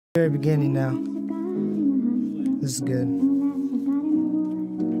Very beginning now. This is good.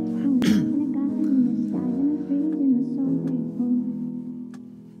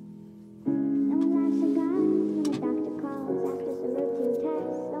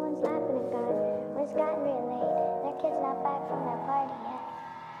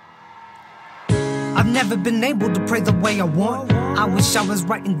 I've never been able to pray the way I want. I wish I was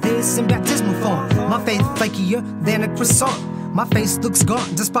writing this in baptismal form. My faith flakier than a croissant. My face looks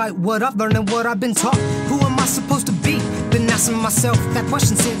gaunt despite what I've learned and what I've been taught. Who am I supposed to be? Been asking myself that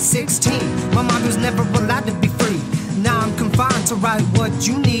question since 16. My mind was never allowed to be free. Now I'm confined to write what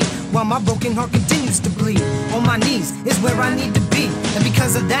you need, while my broken heart continues to bleed. On my knees is where I need to be, and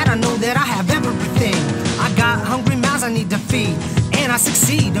because of that I know that I have everything. I got hungry mouths I need to feed, and I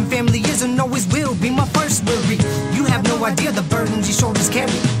succeed, and family is and always will be my first worry. You have no idea the burdens your shoulders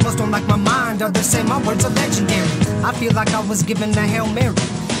carry. Most don't like my mind, others say my words are legendary. I feel like I was given a Hail Mary,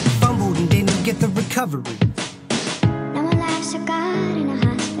 fumbled and didn't get the recovery. No one laughs at God in a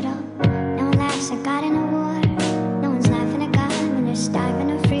hospital. No one laughs at God in a war. No one's laughing at God when they're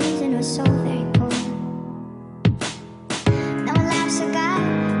starving or freezing or so very poor. No one laughs at God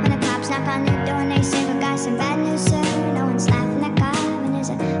when the cops knock on their door and they say, "We got some bad news, sir." No one's laughing at God when there's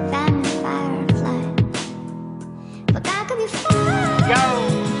a famine, fire, or flood. But God could be fine. Yo,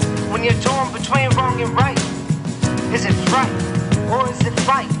 when you're torn between wrong and right, is it right or is it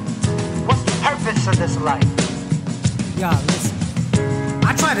right? What's the purpose of this life? Y'all listen.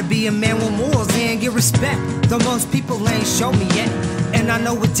 I try to be a man with morals and get respect, though most people ain't show me yet. And I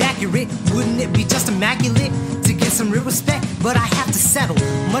know it's accurate. Wouldn't it be just immaculate to get some real respect? But I have to settle,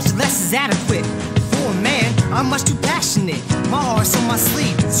 much less is adequate. For a man, I'm much too passionate. My heart's on my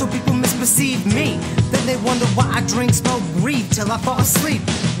sleeve, so people misperceive me. Then they wonder why I drink, smoke, breathe till I fall asleep.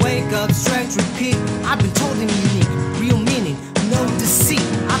 Wake up, stretch, repeat. I've been totally unique, real meaning, no deceit.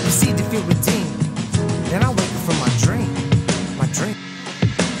 I proceed to feel redeemed. Then I wake up from my dream, my dream.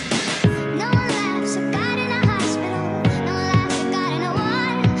 No one laughs at God in a hospital. No one laughs at God in a war.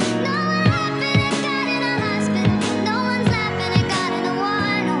 No one laughing at God in a hospital. No one's laughing at God in a war.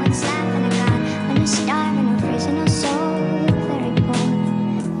 No one's laughing at God when they're starving or freezing or so very poor.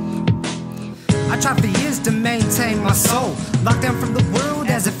 I tried for years to maintain my soul, locked down from the world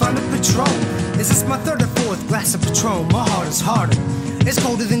as if under patrol. This is my third or fourth glass of Patron. My heart is harder. It's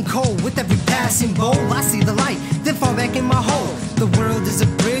colder than cold. With every passing bowl, I see the light, then fall back in my hole. The world is a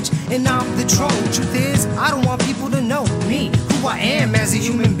bridge, and I'm the troll. Truth is, I don't want people to know me, who I am as a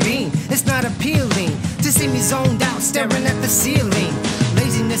human being. It's not appealing to see me zoned out, staring at the ceiling.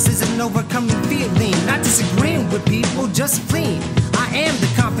 Laziness is an overcoming feeling, not disagreeing with people, just fleeing. I am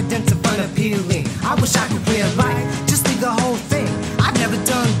the confidence of unappealing. I wish I could realize, just leave the whole thing. I've never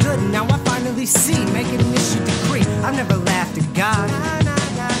done good, and now I finally see, make it an issue decree. I've never laughed at God,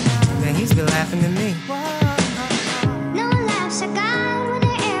 man, he's been laughing at me.